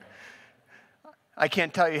I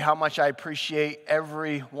can't tell you how much I appreciate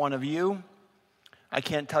every one of you. I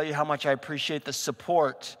can't tell you how much I appreciate the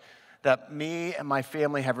support that me and my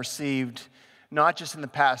family have received, not just in the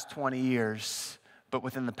past 20 years, but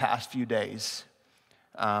within the past few days.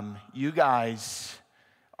 You guys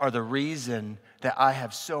are the reason that I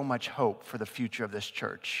have so much hope for the future of this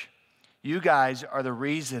church. You guys are the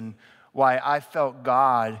reason why I felt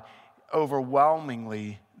God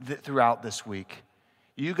overwhelmingly throughout this week.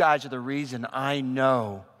 You guys are the reason I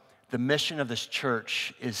know the mission of this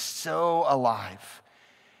church is so alive.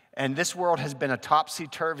 And this world has been a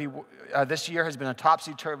topsy-turvy, this year has been a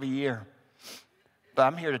topsy-turvy year. But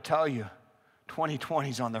I'm here to tell you, 2020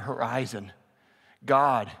 is on the horizon.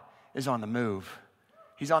 God is on the move.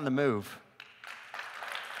 He's on the move.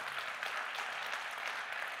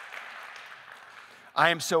 I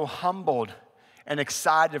am so humbled and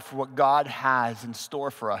excited for what God has in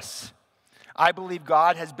store for us. I believe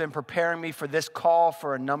God has been preparing me for this call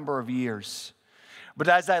for a number of years. But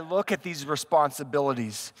as I look at these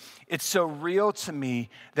responsibilities, it's so real to me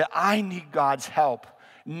that I need God's help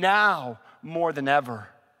now more than ever.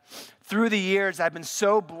 Through the years, I've been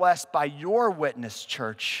so blessed by your witness,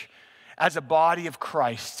 church, as a body of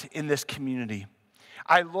Christ in this community.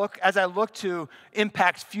 As I look to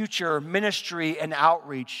Impact's future ministry and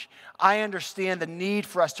outreach, I understand the need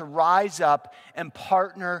for us to rise up and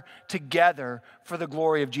partner together for the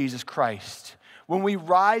glory of Jesus Christ. When we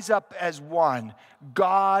rise up as one,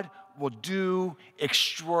 God will do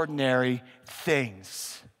extraordinary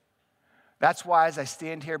things. That's why as I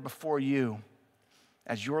stand here before you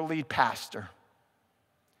as your lead pastor,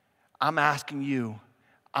 I'm asking you,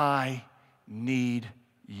 I need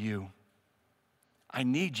you. I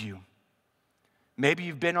need you. Maybe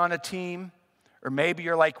you've been on a team, or maybe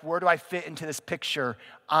you're like, where do I fit into this picture?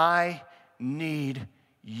 I need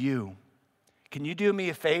you. Can you do me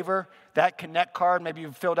a favor? That Connect card, maybe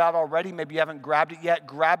you've filled out already, maybe you haven't grabbed it yet.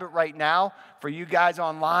 Grab it right now. For you guys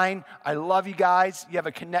online, I love you guys. You have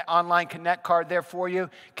a online Connect card there for you.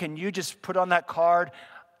 Can you just put on that card,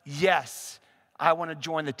 yes, I want to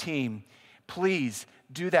join the team. Please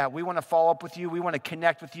do that. We want to follow up with you. We want to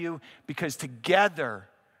connect with you because together,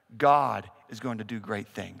 God is going to do great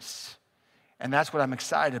things. And that's what I'm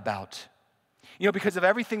excited about. You know, because of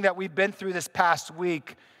everything that we've been through this past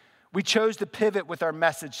week, we chose to pivot with our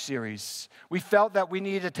message series. We felt that we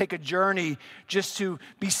needed to take a journey just to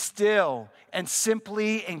be still and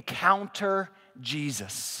simply encounter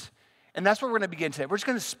Jesus. And that's what we're going to begin today. We're just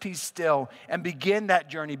going to be still and begin that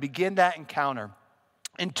journey, begin that encounter.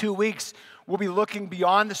 In 2 weeks, we'll be looking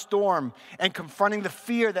beyond the storm and confronting the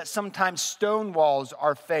fear that sometimes stonewalls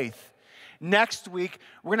our faith. Next week,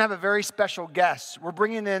 we're going to have a very special guest. We're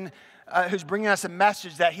bringing in who's bringing us a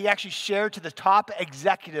message that he actually shared to the top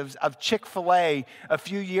executives of Chick-fil-A a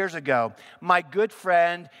few years ago. My good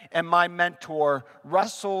friend and my mentor,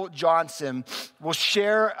 Russell Johnson, will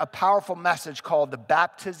share a powerful message called the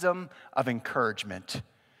baptism of encouragement,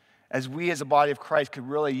 as we as a body of Christ could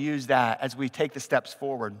really use that as we take the steps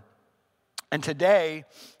forward. And today,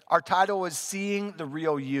 our title is Seeing the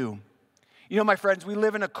Real You. You know, my friends, we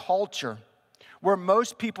live in a culture where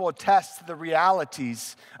most people attest to the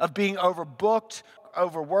realities of being overbooked,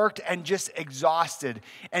 overworked, and just exhausted.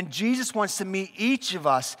 And Jesus wants to meet each of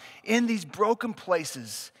us in these broken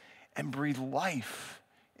places and breathe life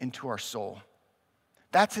into our soul.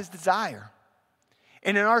 That's his desire.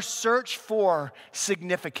 And in our search for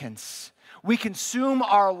significance, we consume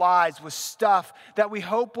our lives with stuff that we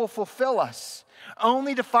hope will fulfill us,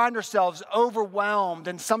 only to find ourselves overwhelmed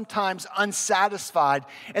and sometimes unsatisfied.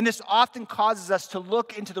 And this often causes us to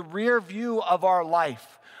look into the rear view of our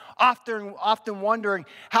life, often wondering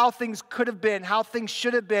how things could have been, how things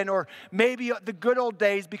should have been, or maybe the good old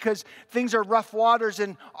days because things are rough waters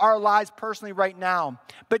in our lives personally right now.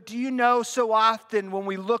 But do you know so often when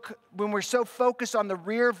we're so focused on the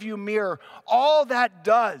rear view mirror, all that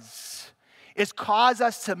does is cause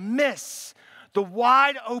us to miss the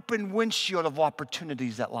wide open windshield of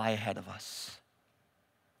opportunities that lie ahead of us,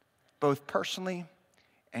 both personally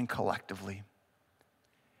and collectively.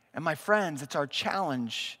 And my friends, it's our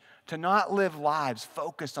challenge to not live lives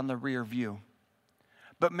focused on the rear view,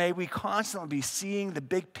 but may we constantly be seeing the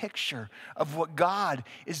big picture of what God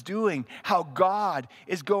is doing, how God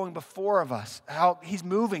is going before of us, how he's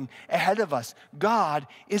moving ahead of us. God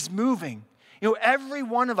is moving. You know, every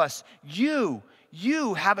one of us, you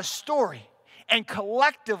have a story. And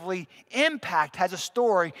collectively, Impact has a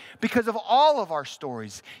story because of all of our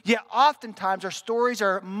stories. Yet oftentimes our stories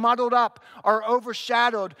are muddled up or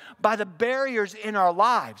overshadowed by the barriers in our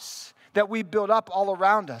lives that we build up all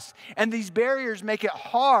around us. And these barriers make it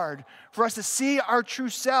hard for us to see our true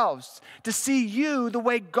selves, to see you the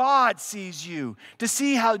way God sees you, to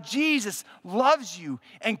see how Jesus loves you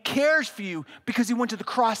and cares for you because he went to the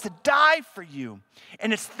cross to die for you.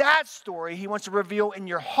 And it's that story he wants to reveal in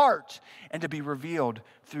your heart and to be revealed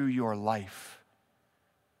through your life.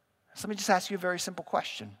 So let me just ask you a very simple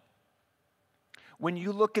question. When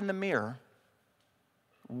you look in the mirror,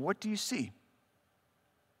 what do you see?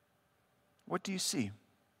 What do you see?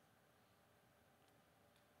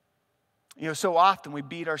 You know, so often we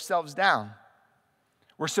beat ourselves down.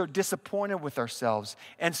 We're so disappointed with ourselves.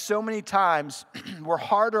 And so many times we're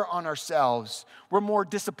harder on ourselves. We're more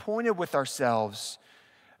disappointed with ourselves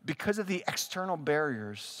because of the external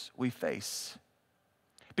barriers we face.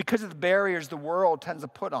 Because of the barriers the world tends to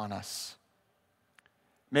put on us.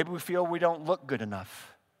 Maybe we feel we don't look good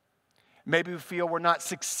enough. Maybe we feel we're not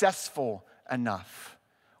successful enough.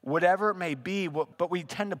 Whatever it may be, but we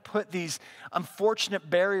tend to put these unfortunate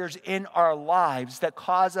barriers in our lives that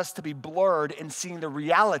cause us to be blurred in seeing the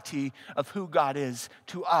reality of who God is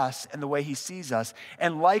to us and the way he sees us.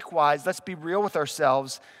 And likewise, let's be real with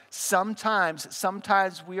ourselves. Sometimes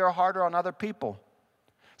we are harder on other people.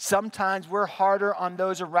 Sometimes we're harder on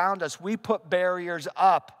those around us. We put barriers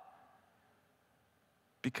up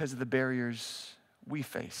because of the barriers we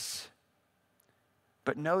face.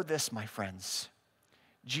 But know this, my friends.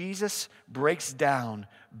 Jesus breaks down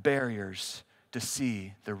barriers to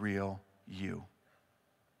see the real you.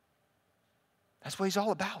 That's what he's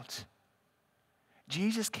all about.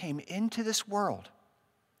 Jesus came into this world.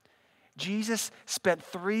 Jesus spent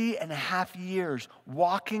 3.5 years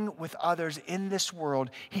walking with others in this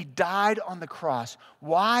world. He died on the cross.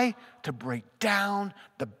 Why? To break down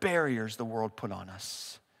the barriers the world put on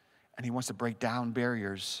us. And he wants to break down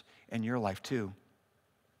barriers in your life too.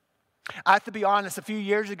 I have to be honest, a few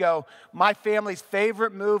years ago, my family's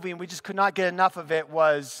favorite movie, and we just could not get enough of it,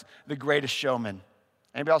 was The Greatest Showman.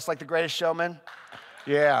 Anybody else like The Greatest Showman?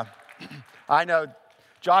 Yeah. I know.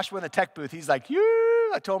 Joshua in the tech booth, he's like,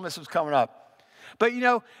 I told him this was coming up. But you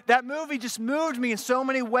know, that movie just moved me in so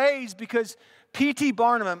many ways because P.T.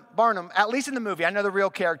 Barnum, at least in the movie, I know the real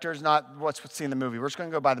character is not what's seen in the movie. We're just going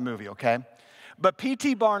to go by the movie, okay? But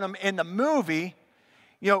P.T. Barnum in the movie,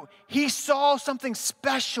 you know, he saw something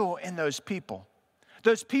special in those people.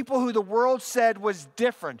 Those people who the world said was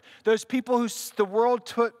different. Those people who the world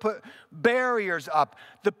put barriers up.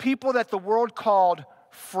 The people that the world called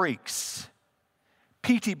freaks.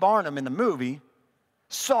 P.T. Barnum in the movie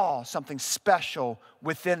saw something special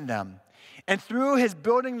within them. And through his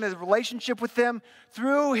building the relationship with them,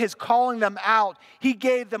 through his calling them out, he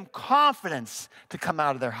gave them confidence to come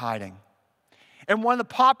out of their hiding. And one of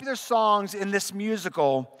the popular songs in this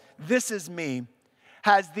musical, This Is Me,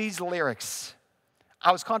 has these lyrics.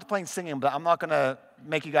 I was contemplating singing, but I'm not going to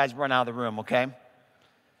make you guys run out of the room, okay?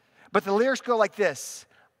 But the lyrics go like this.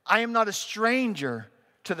 I am not a stranger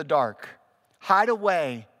to the dark. Hide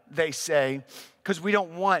away, they say, because we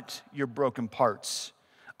don't want your broken parts.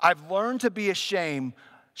 I've learned to be ashamed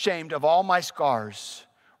of all my scars.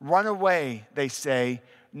 Run away, they say.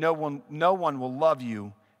 No one will love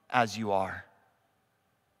you as you are.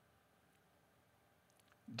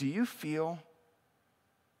 Do you feel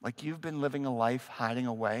like you've been living a life hiding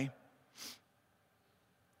away?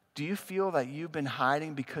 Do you feel that you've been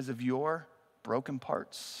hiding because of your broken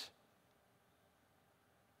parts?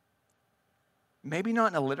 Maybe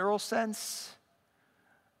not in a literal sense,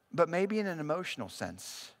 but maybe in an emotional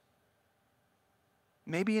sense.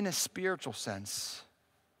 Maybe in a spiritual sense.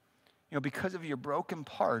 You know, because of your broken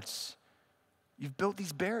parts, you've built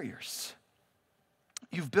these barriers.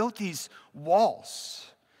 You've built these walls.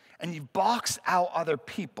 And you've boxed out other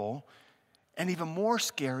people, and even more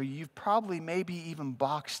scary, you've probably maybe even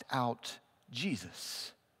boxed out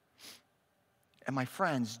Jesus. And my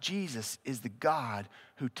friends, Jesus is the God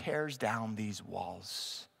who tears down these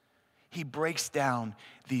walls. He breaks down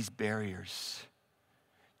these barriers.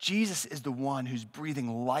 Jesus is the one who's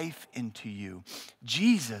breathing life into you.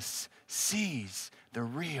 Jesus sees the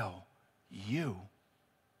real you.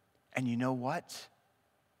 And you know what?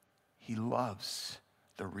 He loves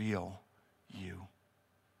the real you.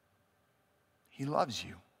 He loves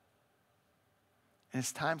you. And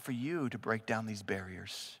it's time for you to break down these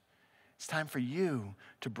barriers. It's time for you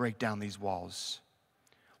to break down these walls.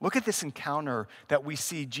 Look at this encounter that we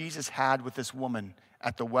see Jesus had with this woman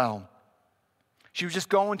at the well. She was just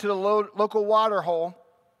going to the local water hole,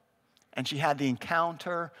 and she had the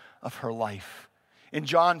encounter of her life. In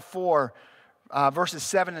John 4, verses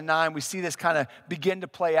 7 and 9, we see this kind of begin to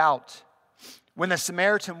play out. When the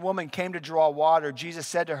Samaritan woman came to draw water, Jesus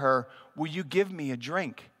said to her, will you give me a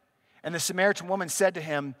drink? And the Samaritan woman said to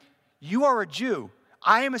him, "You are a Jew.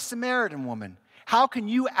 I am a Samaritan woman. How can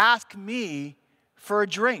you ask me for a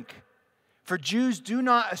drink?" For Jews do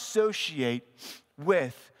not associate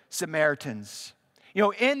with Samaritans. You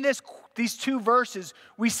know, in these two verses,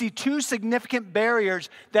 we see two significant barriers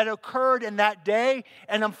that occurred in that day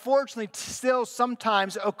and unfortunately still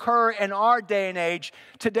sometimes occur in our day and age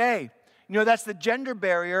today. You know, that's the gender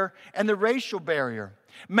barrier and the racial barrier.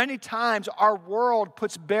 Many times our world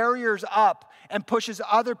puts barriers up and pushes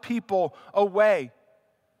other people away.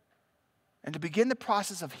 And to begin the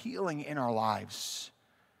process of healing in our lives,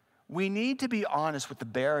 we need to be honest with the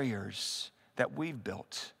barriers that we've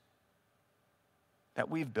built.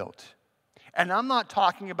 And I'm not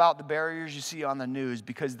talking about the barriers you see on the news,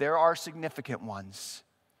 because there are significant ones.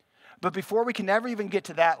 But before we can ever even get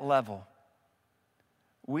to that level,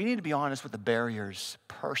 we need to be honest with the barriers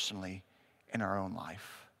personally in our own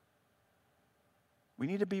life. We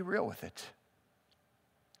need to be real with it.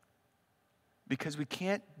 Because we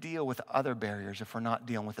can't deal with other barriers if we're not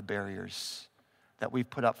dealing with the barriers that we've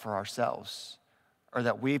put up for ourselves, or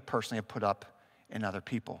that we personally have put up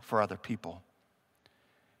for other people.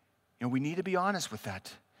 You know, we need to be honest with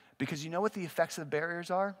that, because you know what the effects of the barriers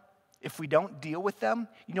are? If we don't deal with them,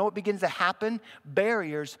 you know what begins to happen?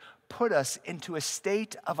 Barriers put us into a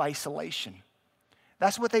state of isolation.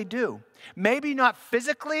 That's what they do. Maybe not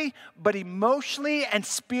physically, but emotionally and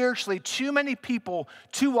spiritually. Too many people,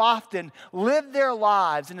 too often, live their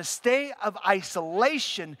lives in a state of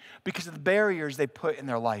isolation because of the barriers they put in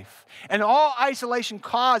their life. And all isolation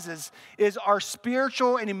causes is our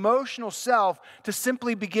spiritual and emotional self to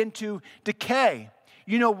simply begin to decay.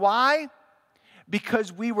 You know why?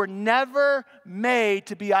 Because we were never made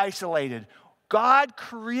to be isolated. God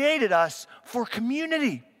created us for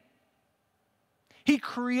community. He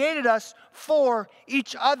created us for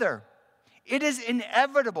each other. It is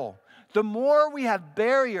inevitable. The more we have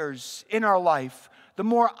barriers in our life, the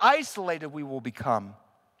more isolated we will become.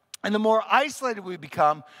 And the more isolated we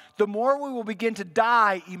become, the more we will begin to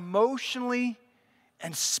die emotionally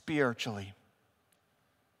and spiritually.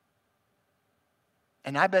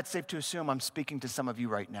 And I bet it's safe to assume I'm speaking to some of you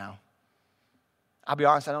right now. I'll be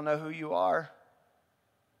honest, I don't know who you are.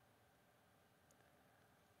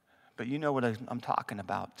 But you know what I'm talking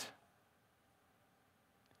about.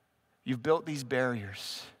 You've built these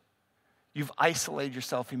barriers. You've isolated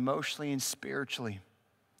yourself emotionally and spiritually.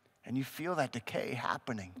 And you feel that decay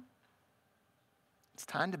happening. It's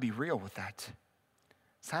time to be real with that.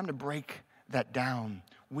 It's time to break that down.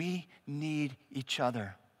 We need each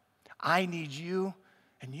other. I need you,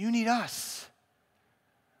 and you need us.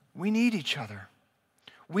 We need each other.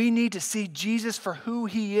 We need to see Jesus for who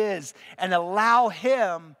he is and allow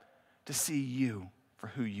him to see you for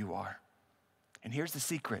who you are. And here's the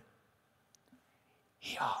secret.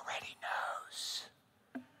 He already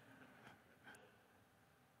knows.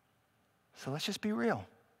 So let's just be real.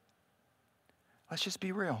 Let's just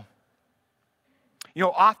be real. You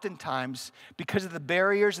know, oftentimes, because of the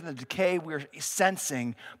barriers and the decay we're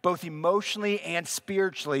sensing, both emotionally and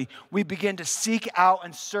spiritually, we begin to seek out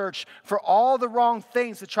and search for all the wrong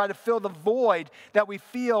things to try to fill the void that we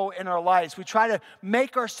feel in our lives. We try to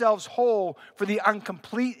make ourselves whole for the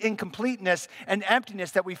incompleteness and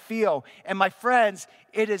emptiness that we feel. And my friends,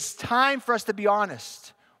 it is time for us to be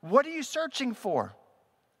honest. What are you searching for?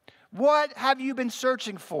 What have you been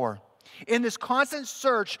searching for? In this constant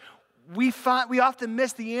search, we often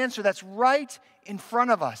miss the answer that's right in front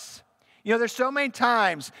of us. You know, there's so many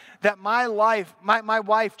times that my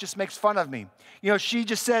wife just makes fun of me. You know, she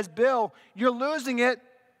just says, "Bill, you're losing it.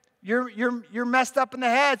 You're messed up in the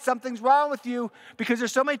head. Something's wrong with you." Because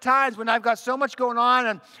there's so many times when I've got so much going on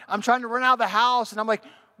and I'm trying to run out of the house and I'm like,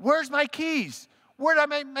 "Where's my keys? Where did I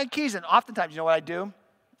make my keys?" And oftentimes, you know what I do?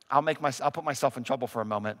 I'll put myself in trouble for a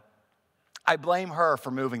moment. I blame her for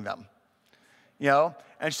moving them. You know,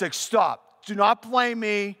 and she's like, "Stop, do not blame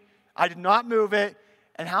me. I did not move it."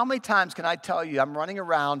 And how many times can I tell you I'm running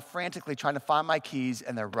around frantically trying to find my keys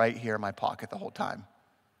and they're right here in my pocket the whole time?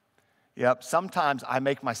 Yep, sometimes I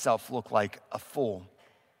make myself look like a fool.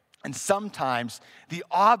 And sometimes the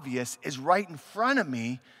obvious is right in front of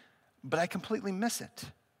me, but I completely miss it.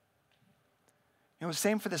 You know, the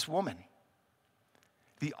same for this woman.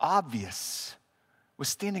 The obvious was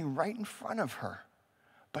standing right in front of her.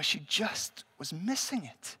 But she just was missing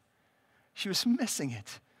it. She was missing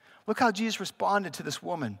it. Look how Jesus responded to this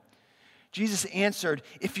woman. Jesus answered,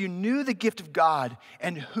 "If you knew the gift of God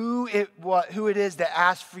and who it is that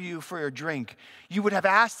asked for you for your drink, you would have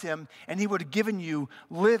asked him and he would have given you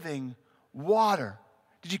living water."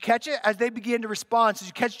 Did you catch it? As they began to respond, did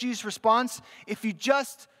you catch Jesus' response? If you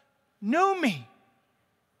just knew me.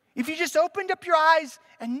 if you just opened up your eyes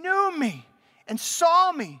and knew me and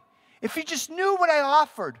saw me, if you just knew what I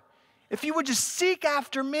offered, if you would just seek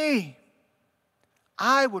after me,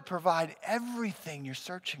 I would provide everything you're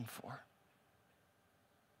searching for.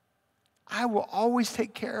 I will always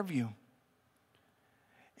take care of you.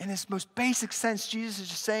 In this most basic sense, Jesus is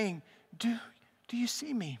just saying, do you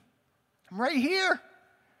see me? I'm right here.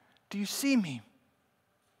 Do you see me?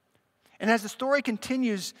 And as the story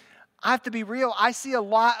continues, I have to be real. I see a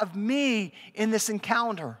lot of me in this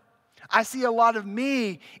encounter. I see a lot of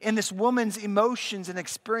me in this woman's emotions and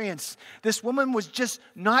experience. This woman was just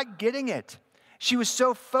not getting it. She was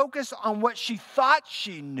so focused on what she thought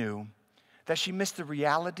she knew that she missed the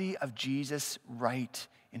reality of Jesus right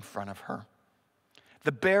in front of her.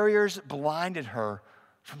 The barriers blinded her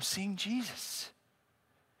from seeing Jesus.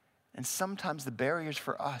 And sometimes the barriers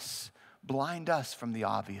for us blind us from the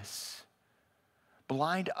obvious.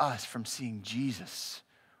 Blind us from seeing Jesus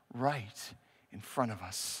right in front of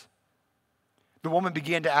us. The woman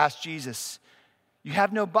began to ask Jesus, you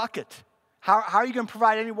have no bucket. How are you going to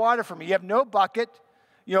provide any water for me? You have no bucket.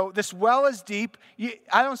 This well is deep.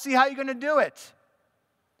 I don't see how you're going to do it.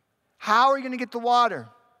 How are you going to get the water?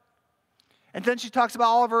 And then she talks about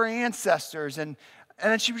all of her ancestors. And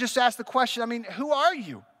then she just asked the question, who are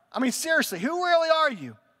you? Seriously, who really are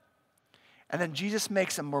you? And then Jesus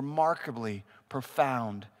makes a remarkably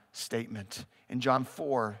profound statement in John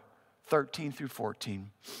 4:13 through 14.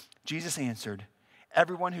 Jesus answered,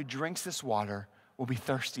 everyone who drinks this water will be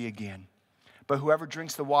thirsty again. But whoever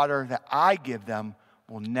drinks the water that I give them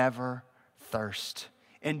will never thirst.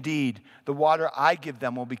 Indeed, the water I give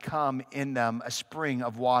them will become in them a spring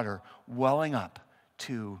of water welling up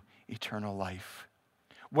to eternal life.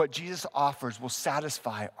 What Jesus offers will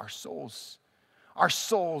satisfy our souls. Our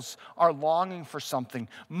souls are longing for something.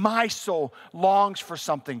 My soul longs for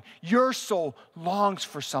something. Your soul longs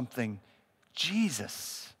for something.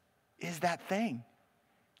 Jesus is that thing.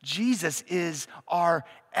 Jesus is our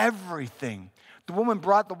everything. The woman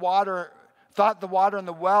brought the water, thought the water in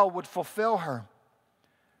the well would fulfill her.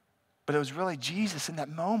 But it was really Jesus in that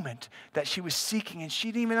moment that she was seeking, and she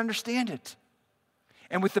didn't even understand it.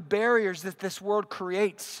 And with the barriers that this world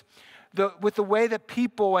creates, with the way that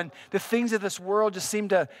people and the things of this world just seem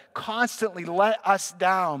to constantly let us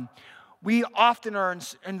down, we often are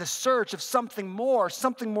in the search of something more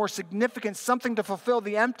significant, something to fulfill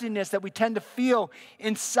the emptiness that we tend to feel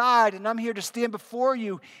inside. And I'm here to stand before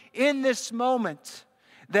you in this moment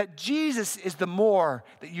that Jesus is the more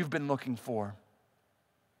that you've been looking for.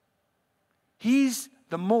 He's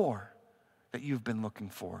the more that you've been looking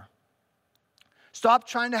for. Stop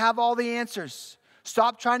trying to have all the answers.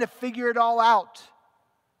 Stop trying to figure it all out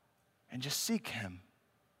and just seek him.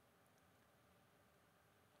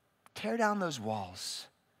 Tear down those walls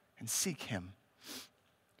and seek him.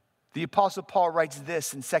 The Apostle Paul writes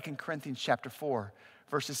this in 2 Corinthians chapter 4,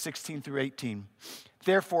 verses 16 through 18.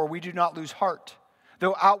 Therefore, we do not lose heart.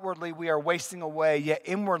 Though outwardly we are wasting away, yet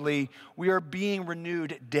inwardly we are being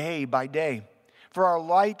renewed day by day. For our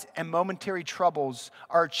light and momentary troubles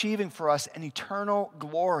are achieving for us an eternal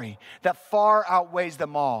glory that far outweighs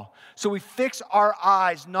them all. So we fix our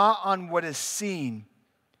eyes not on what is seen,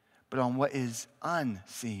 but on what is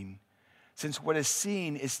unseen. Since what is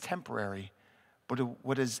seen is temporary, but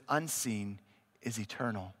what is unseen is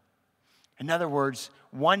eternal. In other words,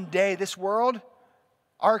 one day this world,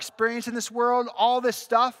 our experience in this world, all this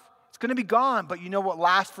stuff, it's going to be gone. But you know what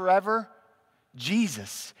lasts forever?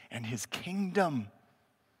 Jesus and his kingdom,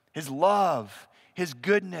 his love, his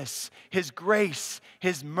goodness, his grace,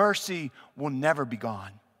 his mercy will never be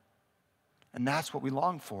gone. And that's what we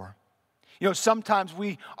long for. Sometimes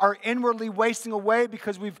we are inwardly wasting away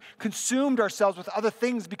because we've consumed ourselves with other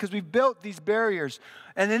things, because we've built these barriers.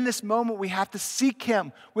 And in this moment, we have to seek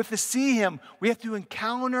him. We have to see him. We have to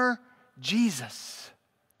encounter Jesus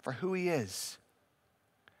for who he is.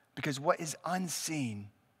 Because what is unseen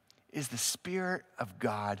is the Spirit of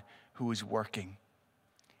God who is working.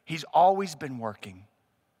 He's always been working,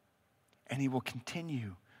 and he will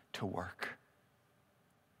continue to work.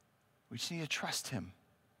 We just need to trust him.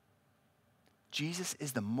 Jesus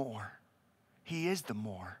is the more. He is the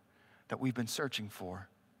more that we've been searching for.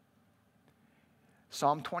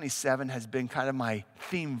 Psalm 27 has been kind of my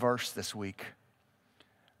theme verse this week.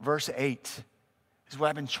 Verse 8 is what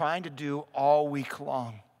I've been trying to do all week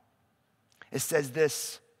long. It says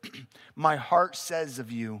this, my heart says of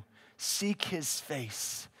you, seek his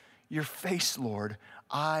face. Your face, Lord,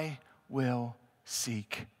 I will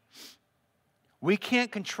seek. We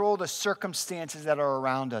can't control the circumstances that are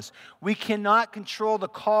around us. We cannot control the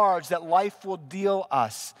cards that life will deal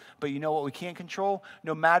us. But you know what we can control?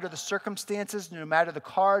 No matter the circumstances, no matter the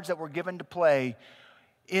cards that we're given to play,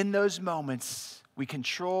 in those moments, we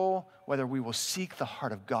control whether we will seek the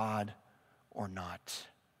heart of God or not.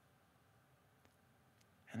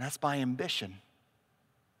 And that's my ambition.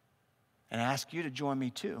 And I ask you to join me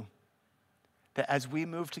too. That as we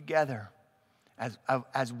move together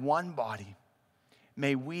as one body,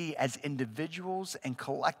 may we as individuals and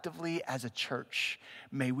collectively as a church,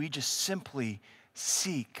 may we just simply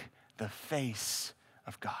seek the face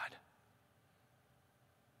of God.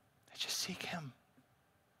 Let's just seek him.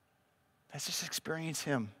 Let's just experience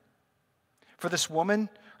him. For this woman,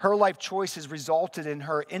 her life choices resulted in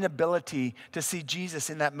her inability to see Jesus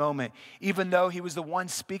in that moment, even though he was the one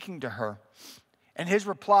speaking to her. And his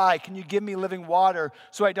reply, can you give me living water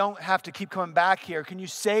so I don't have to keep coming back here? Can you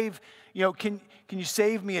save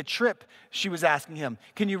me a trip? She was asking him.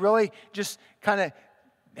 Can you really just kind of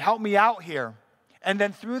help me out here? And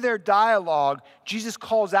then through their dialogue, Jesus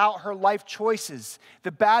calls out her life choices,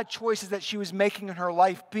 the bad choices that she was making in her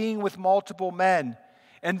life, being with multiple men.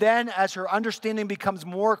 And then as her understanding becomes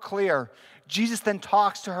more clear, Jesus then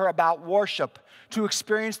talks to her about worship, to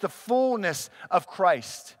experience the fullness of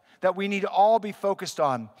Christ that we need to all be focused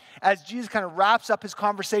on. As Jesus kind of wraps up his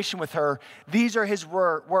conversation with her, these are his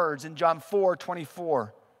words in John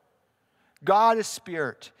 4:24. God is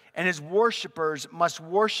spirit, and his worshipers must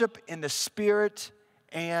worship in the spirit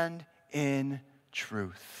and in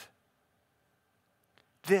truth.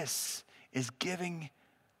 This is giving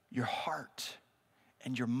your heart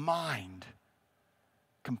and your mind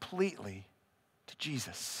completely to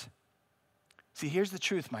Jesus. See, here's the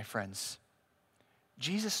truth, my friends.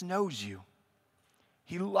 Jesus knows you.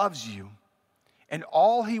 He loves you. And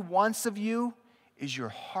all he wants of you is your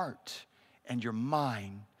heart and your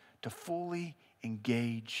mind to fully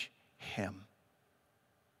engage him.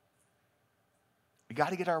 We got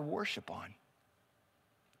to get our worship on.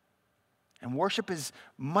 And worship is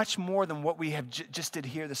much more than what we have just did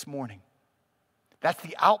here this morning. That's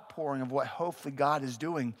the outpouring of what hopefully God is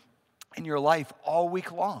doing in your life all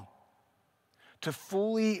week long. To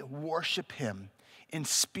fully worship him in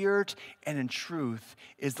spirit and in truth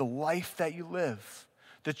is the life that you live,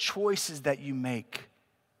 the choices that you make,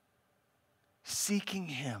 seeking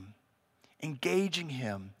him, engaging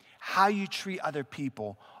him, how you treat other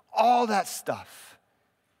people, all that stuff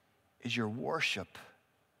is your worship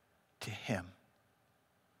to him.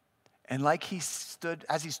 And like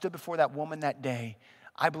as he stood before that woman that day,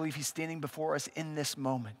 I believe he's standing before us in this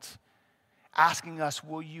moment, asking us,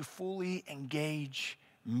 will you fully engage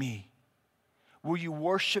me? Will you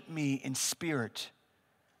worship me in spirit,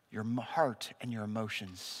 your heart and your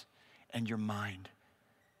emotions and your mind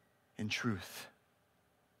in truth?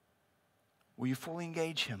 Will you fully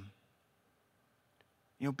engage him?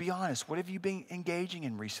 Be honest. What have you been engaging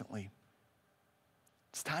in recently?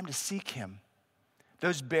 It's time to seek him.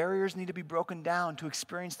 Those barriers need to be broken down to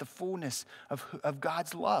experience the fullness of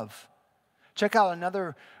God's love. Check out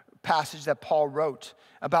another passage that Paul wrote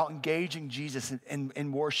about engaging Jesus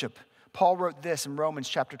in worship. Paul wrote this in Romans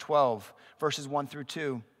chapter 12, verses 1 through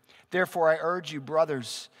 2. Therefore, I urge you,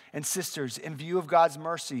 brothers and sisters, in view of God's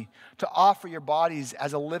mercy, to offer your bodies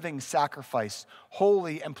as a living sacrifice,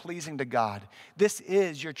 holy and pleasing to God. This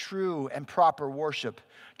is your true and proper worship.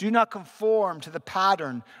 Do not conform to the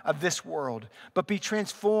pattern of this world, but be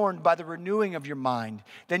transformed by the renewing of your mind.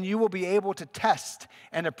 Then you will be able to test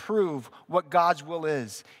and approve what God's will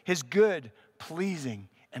is, his good, pleasing,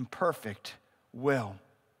 and perfect will.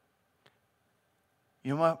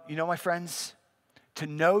 You know, my friends, to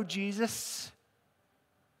know Jesus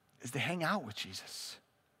is to hang out with Jesus.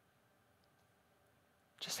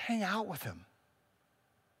 Just hang out with him.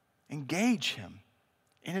 Engage him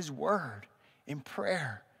in his word, in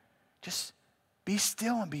prayer. Just be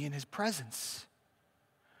still and be in his presence.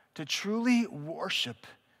 To truly worship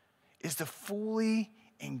is to fully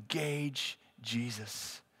engage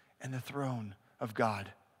Jesus and the throne of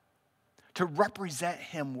God. To represent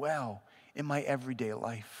him well in my everyday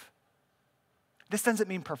life. This doesn't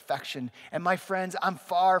mean perfection. And my friends, I'm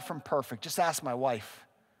far from perfect. Just ask my wife.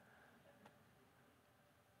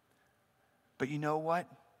 But you know what?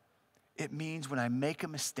 It means when I make a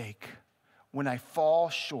mistake, when I fall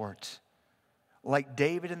short, like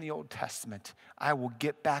David in the Old Testament, I will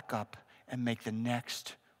get back up and make the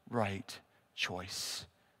next right choice.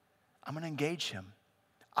 I'm going to engage him.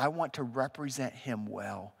 I want to represent him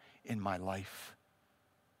well in my life.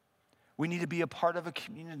 We need to be a part of a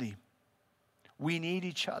community. We need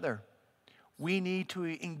each other. We need to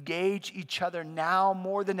engage each other now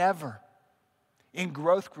more than ever. in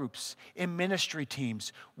growth groups, in ministry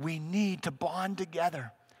teams. We need to bond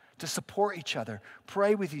together, to support each other,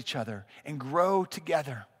 pray with each other, and grow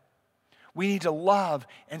together. We need to love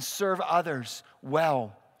and serve others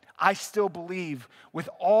well. I still believe with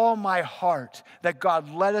all my heart that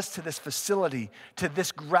God led us to this facility, to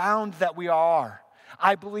this ground that we are.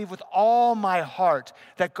 I believe with all my heart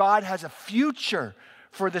that God has a future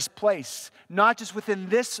for this place, not just within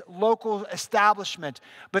this local establishment,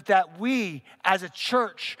 but that we as a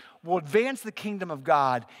church will advance the kingdom of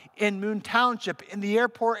God in Moon Township, in the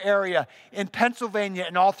airport area, in Pennsylvania,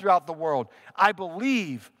 and all throughout the world. I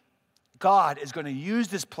believe God is going to use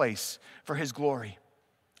this place for his glory.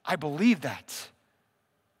 I believe that.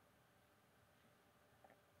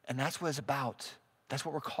 And that's what it's about. That's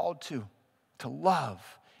what we're called to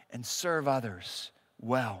love and serve others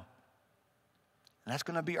well. And that's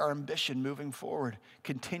going to be our ambition moving forward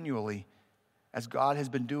continually, as God has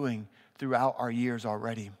been doing throughout our years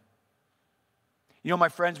already. You know, my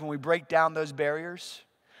friends, when we break down those barriers,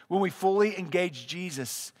 when we fully engage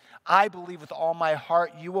Jesus, I believe with all my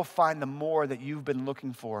heart you will find the more that you've been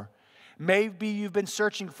looking for. Maybe you've been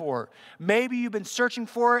searching for. Maybe you've been searching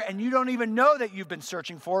for it and you don't even know that you've been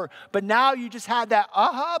searching for it, but now you just had that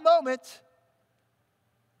aha moment.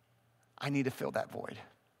 I need to fill that void.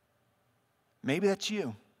 Maybe that's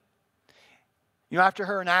you. You know, after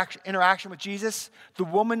her interaction with Jesus, the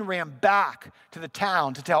woman ran back to the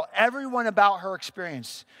town to tell everyone about her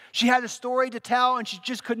experience. She had a story to tell and she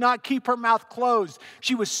just could not keep her mouth closed.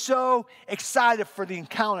 She was so excited for the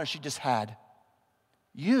encounter she just had.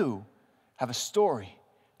 You have a story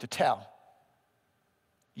to tell.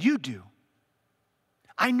 You do.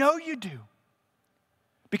 I know you do.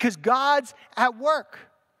 Because God's at work.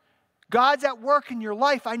 God's at work in your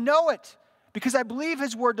life. I know it. Because I believe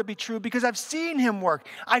his word to be true. Because I've seen him work.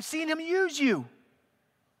 I've seen him use you.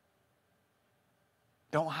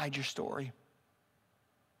 Don't hide your story.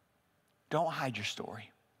 Don't hide your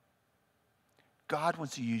story. God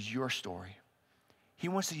wants to use your story. He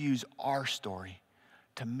wants to use our story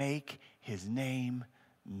to make his name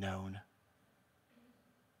known.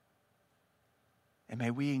 And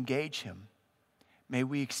may we engage him. May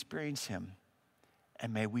we experience him.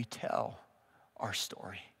 And may we tell our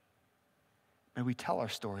story. May we tell our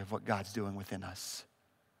story of what God's doing within us.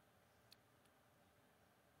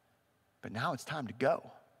 But now it's time to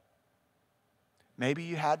go. Maybe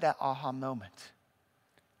you had that aha moment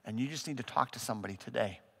and you just need to talk to somebody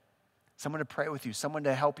today. Someone to pray with you, someone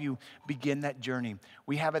to help you begin that journey.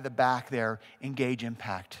 We have at the back there, Engage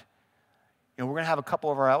Impact. You know, we're going to have a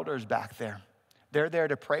couple of our elders back there. They're there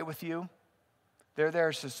to pray with you. They're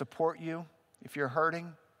there to support you if you're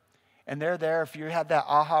hurting. And they're there if you have that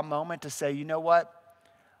aha moment to say, you know what?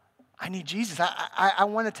 I need Jesus. I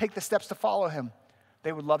want to take the steps to follow him.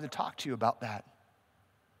 They would love to talk to you about that.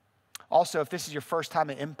 Also, if this is your first time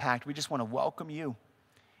at Impact, we just want to welcome you.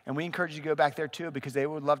 And we encourage you to go back there too, because they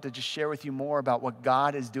would love to just share with you more about what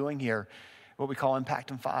God is doing here, what we call Impact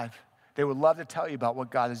in 5. They would love to tell you about what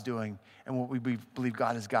God is doing and what we believe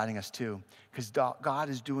God is guiding us to, because God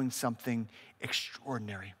is doing something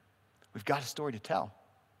extraordinary. We've got a story to tell.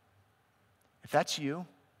 If that's you,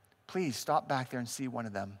 please stop back there and see one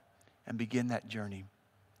of them and begin that journey.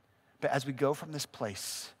 But as we go from this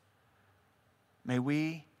place, may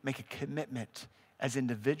we make a commitment as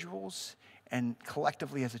individuals and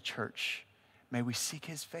collectively as a church. May we seek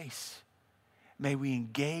his face. May we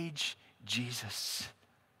engage Jesus.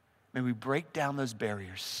 May we break down those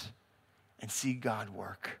barriers and see God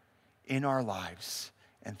work in our lives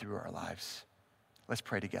and through our lives. Let's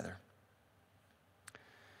pray together.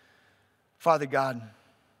 Father God,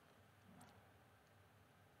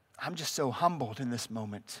 I'm just so humbled in this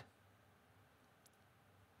moment.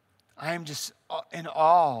 I am just in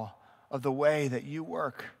awe of the way that you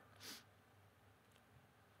work.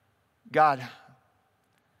 God,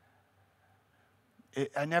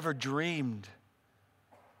 I never dreamed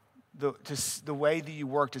the way that you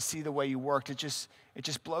work, to see the way you worked. It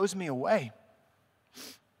just blows me away.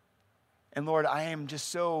 And Lord, I am just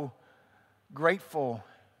so grateful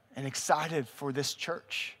and excited for this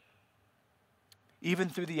church. Even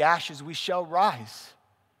through the ashes, we shall rise,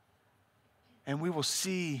 and we will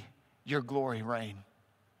see your glory reign.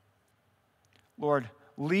 Lord,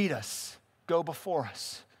 lead us, go before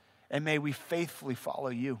us, and may we faithfully follow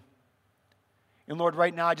you. And Lord,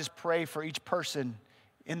 right now I just pray for each person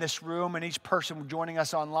in this room and each person joining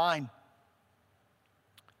us online.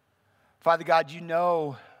 Father God, you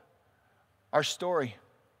know our story.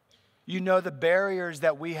 You know the barriers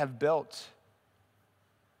that we have built.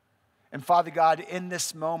 And Father God, in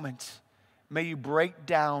this moment, may you break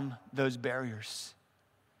down those barriers.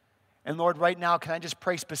 And Lord, right now, can I just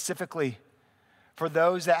pray specifically for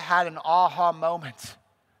those that had an aha moment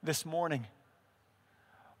this morning?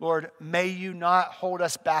 Lord, may you not hold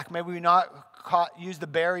us back. May we not use the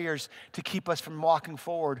barriers to keep us from walking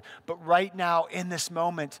forward. But right now, in this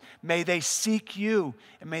moment, may they seek you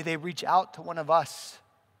and may they reach out to one of us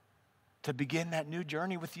to begin that new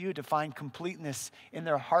journey with you, to find completeness in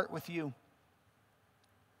their heart with you.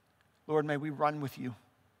 Lord, may we run with you.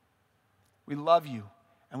 We love you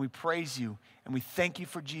and we praise you and we thank you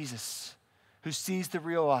for Jesus, who sees the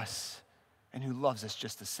real us and who loves us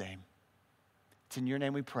just the same. It's in your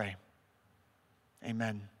name we pray.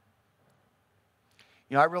 Amen.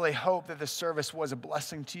 You know, I really hope that this service was a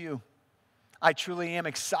blessing to you. I truly am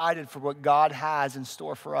excited for what God has in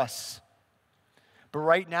store for us. But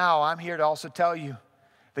right now, I'm here to also tell you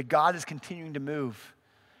that God is continuing to move.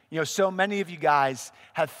 You know, so many of you guys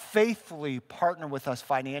have faithfully partnered with us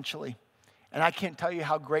financially. And I can't tell you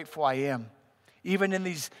how grateful I am. Even in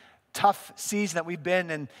these tough seasons that we've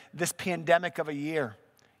been in this pandemic of a year,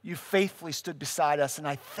 you faithfully stood beside us, and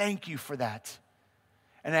I thank you for that.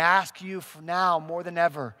 And I ask you for now, more than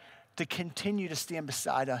ever, to continue to stand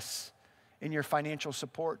beside us in your financial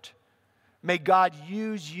support. May God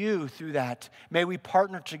use you through that. May we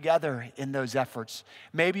partner together in those efforts.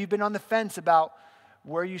 Maybe you've been on the fence about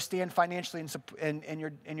where you stand financially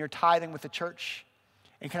in your tithing with the church.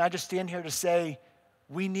 And can I just stand here to say,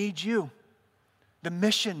 we need you. The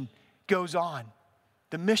mission goes on.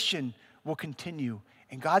 The mission will continue.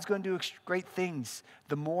 And God's going to do great things.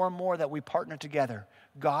 The more and more that we partner together,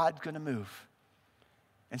 God's going to move.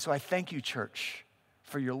 And so I thank you, church,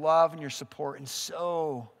 for your love and your support in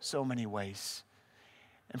so many ways.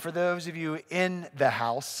 And for those of you in the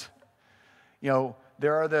house, you know,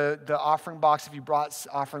 there are the offering box. If you brought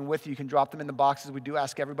offering with you, you can drop them in the boxes. We do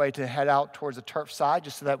ask everybody to head out towards the turf side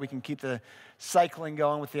just so that we can keep the cycling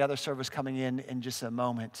going with the other service coming in just a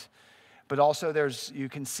moment. But also you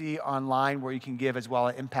can see online where you can give as well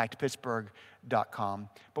at impactpittsburgh.com.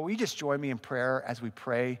 But will you just join me in prayer as we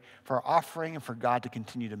pray for our offering and for God to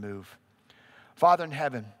continue to move? Father in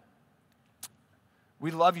heaven, we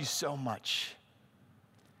love you so much.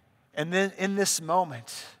 And then in this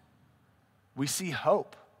moment, we see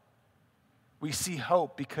hope. We see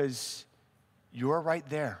hope because you're right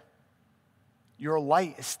there. Your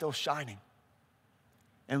light is still shining.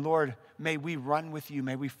 And Lord, may we run with you.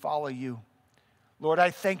 May we follow you. Lord,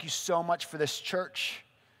 I thank you so much for this church.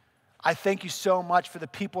 I thank you so much for the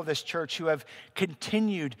people of this church who have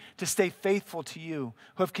continued to stay faithful to you,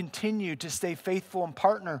 who have continued to stay faithful and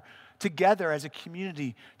partner together as a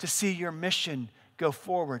community to see your mission go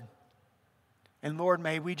forward. And Lord,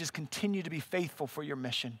 may we just continue to be faithful for your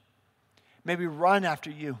mission. May we run after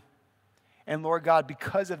you. And Lord God,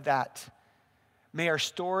 because of that, may our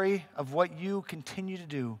story of what you continue to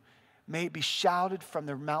do, may it be shouted from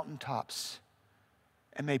the mountaintops.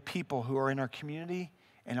 And may people who are in our community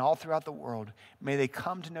and all throughout the world, may they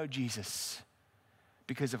come to know Jesus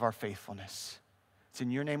because of our faithfulness. It's in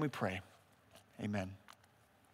your name we pray. Amen.